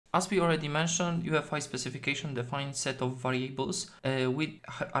As we already mentioned, UEFI specification defines set of variables with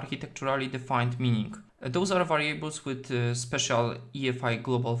architecturally defined meaning. Those are variables with special EFI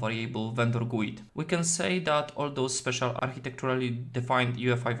global variable vendor GUID. We can say that all those special architecturally defined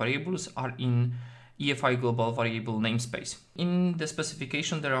UEFI variables are in EFI global variable namespace. In the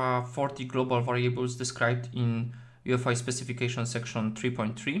specification, there are 40 global variables described in UEFI specification section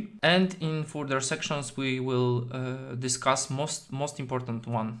 3.3, and in further sections we will discuss most important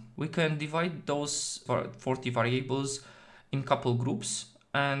one. We can divide those 40 variables in couple groups,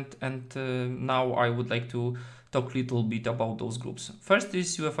 and now I would like to talk a little bit about those groups. First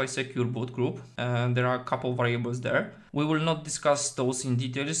is UEFI secure boot group, and there are a couple variables there. We will not discuss those in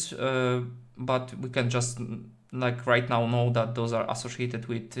details, but we can just like right now know that those are associated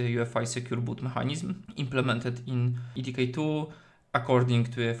with UEFI secure boot mechanism implemented in ETK2 according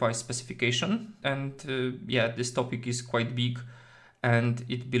to UEFI specification. And yeah, this topic is quite big and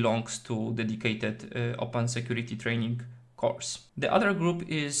it belongs to dedicated open security training course. The other group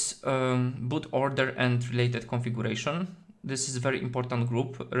is boot order and related configuration. This is a very important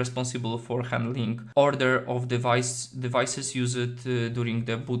group responsible for handling order of devices used during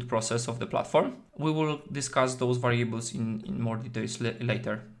the boot process of the platform. We will discuss those variables in more details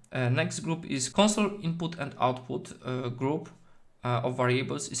later. Next group is console input and output group of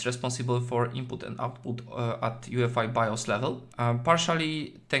variables is responsible for input and output at UEFI BIOS level,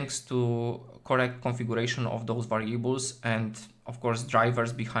 partially thanks to correct configuration of those variables and of course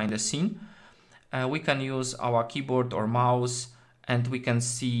drivers behind the scene. We can use our keyboard or mouse and we can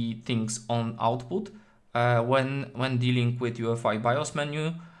see things on output when dealing with UEFI BIOS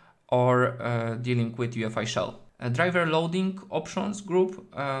menu or dealing with UEFI shell. A driver loading options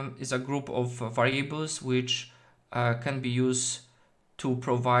group is a group of variables which can be used to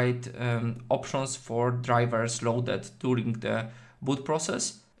provide options for drivers loaded during the boot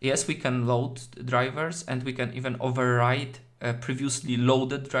process. Yes, we can load drivers and we can even override previously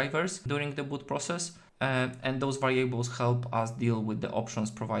loaded drivers during the boot process, and those variables help us deal with the options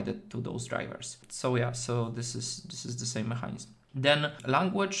provided to those drivers. So yeah, so this is the same mechanism. Then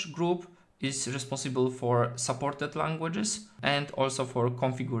language group is responsible for supported languages and also for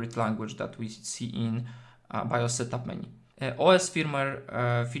configured language that we see in BIOS setup menu. OS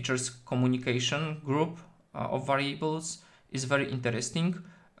firmware features communication group of variables is very interesting.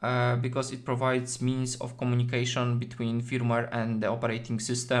 Because it provides means of communication between firmware and the operating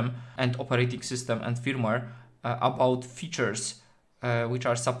system and firmware about features which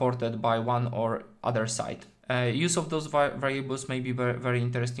are supported by one or other side. Use of those variables may be very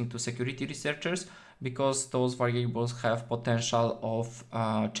interesting to security researchers because those variables have potential of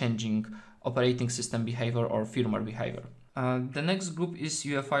changing operating system behavior or firmware behavior. The next group is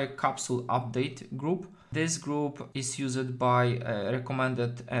UEFI capsule update group. This group is used by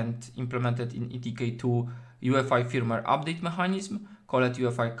recommended and implemented in ETK2 UEFI firmware update mechanism called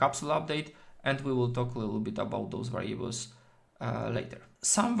UEFI capsule update, and we will talk a little bit about those variables later.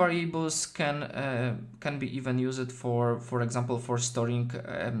 Some variables can be even used for example, for storing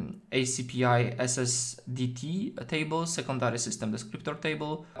ACPI SSDT table, secondary system descriptor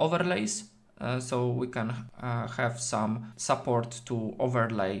table overlays. So we can have some support to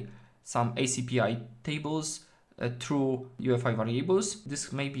overlay some ACPI tables through UEFI variables.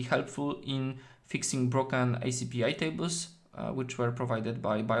 This may be helpful in fixing broken ACPI tables which were provided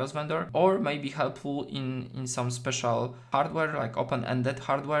by BIOS vendor, or may be helpful in some special hardware like open-ended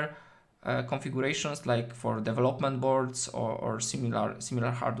hardware configurations like for development boards or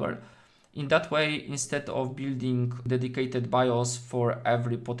similar hardware. In that way, instead of building dedicated BIOS for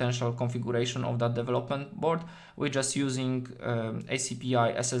every potential configuration of that development board, we're just using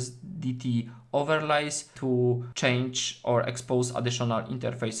ACPI SSDT overlays to change or expose additional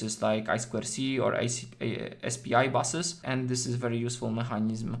interfaces like I2C or SPI buses, and this is a very useful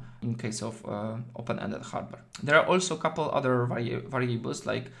mechanism in case of open-ended hardware. There are also a couple other variables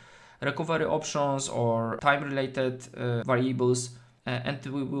like recovery options or time-related variables, and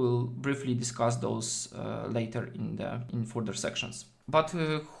we will briefly discuss those later in further sections. But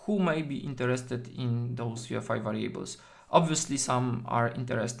who may be interested in those UEFI variables? Obviously, some are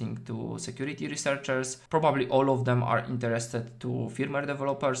interesting to security researchers. Probably all of them are interested to firmware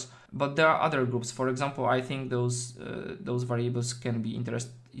developers. But there are other groups. For example, I think those variables can be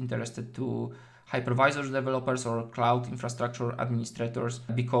interested to hypervisor developers or cloud infrastructure administrators,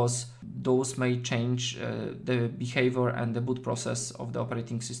 because those may change the behavior and the boot process of the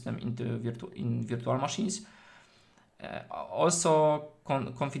operating system in virtual machines. Also,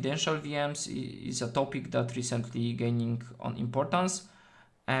 confidential VMs is a topic that recently gaining on importance,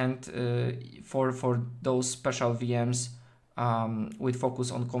 and for those special VMs with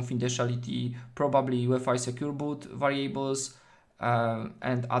focus on confidentiality, probably UEFI secure boot variables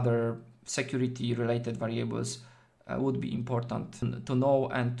and other security related variables would be important to know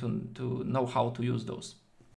and to know how to use those.